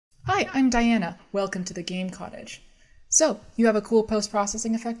Hi, I'm Diana. Welcome to the Game Cottage. So, you have a cool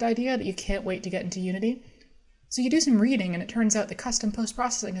post-processing effect idea that you can't wait to get into Unity? So you do some reading and it turns out the custom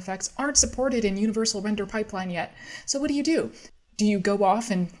post-processing effects aren't supported in Universal Render Pipeline yet. So what do? Do you go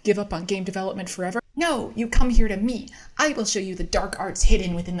off and give up on game development forever? No, you come here to me. I will show you the dark arts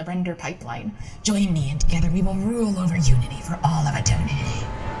hidden within the render pipeline. Join me and together we will rule over Unity for all of eternity.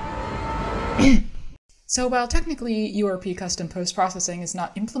 So while technically URP custom post-processing is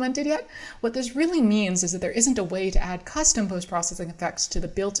not implemented yet, what this really means is that there isn't a way to add custom post-processing effects to the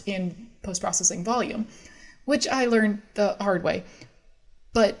built-in post-processing volume, which I learned the hard way.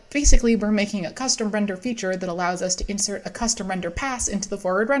 But basically we're making a custom render feature that allows us to insert a custom render pass into the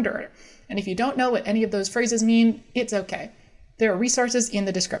forward renderer. And if you don't know what any of those phrases mean, it's okay. There are resources in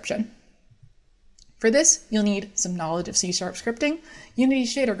the description. For this, you'll need some knowledge of C# scripting, Unity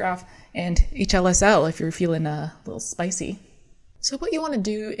shader graph, and HLSL if you're feeling a little spicy. So what you want to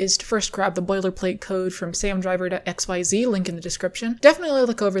do is to first grab the boilerplate code from samdriver.xyz, link in the description. Definitely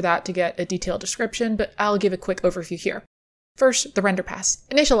look over that to get a detailed description, but I'll give a quick overview here. First, the render pass.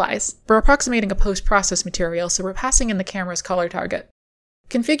 Initialize. We're approximating a post-process material, so we're passing in the camera's color target.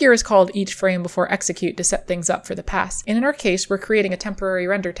 Configure is called each frame before execute to set things up for the pass, and in our case, we're creating a temporary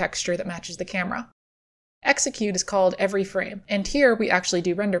render texture that matches the camera. Execute is called every frame, and here we actually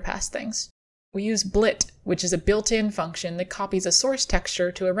do render pass things. We use blit, which is a built-in function that copies a source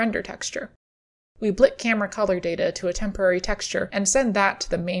texture to a render texture. We blit camera color data to a temporary texture and send that to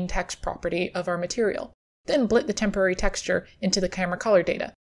the main text property of our material. Then blit the temporary texture into the camera color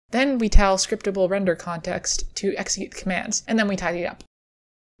data. Then we tell Scriptable Render context to execute the commands, and then we tidy up.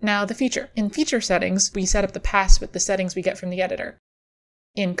 Now the feature. In feature settings, we set up the pass with the settings we get from the editor.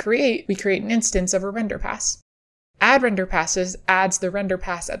 In create, we create an instance of a render pass. Add render passes adds the render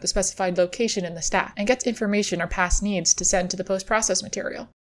pass at the specified location in the stack and gets information our pass needs to send to the post-process material.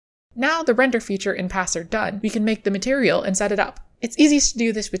 Now the render feature and pass are done, we can make the material and set it up. It's easiest to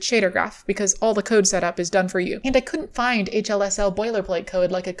do this with shader graph because all the code setup is done for you. And I couldn't find HLSL boilerplate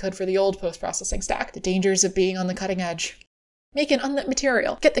code like I could for the old post-processing stack. The dangers of being on the cutting edge. Make an unlit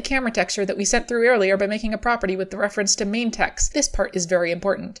material. Get the camera texture that we sent through earlier by making a property with the reference to main text. This part is very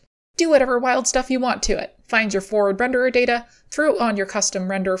important. Do whatever wild stuff you want to it. Find your forward renderer data, throw on your custom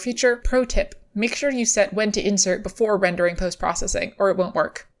renderer feature. Pro tip, make sure you set when to insert before rendering post-processing or it won't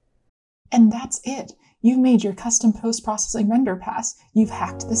work. And that's it. You've made your custom post-processing render pass. You've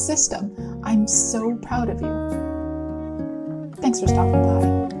hacked the system. I'm so proud of you. Thanks for stopping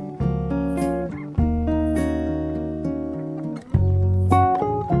by.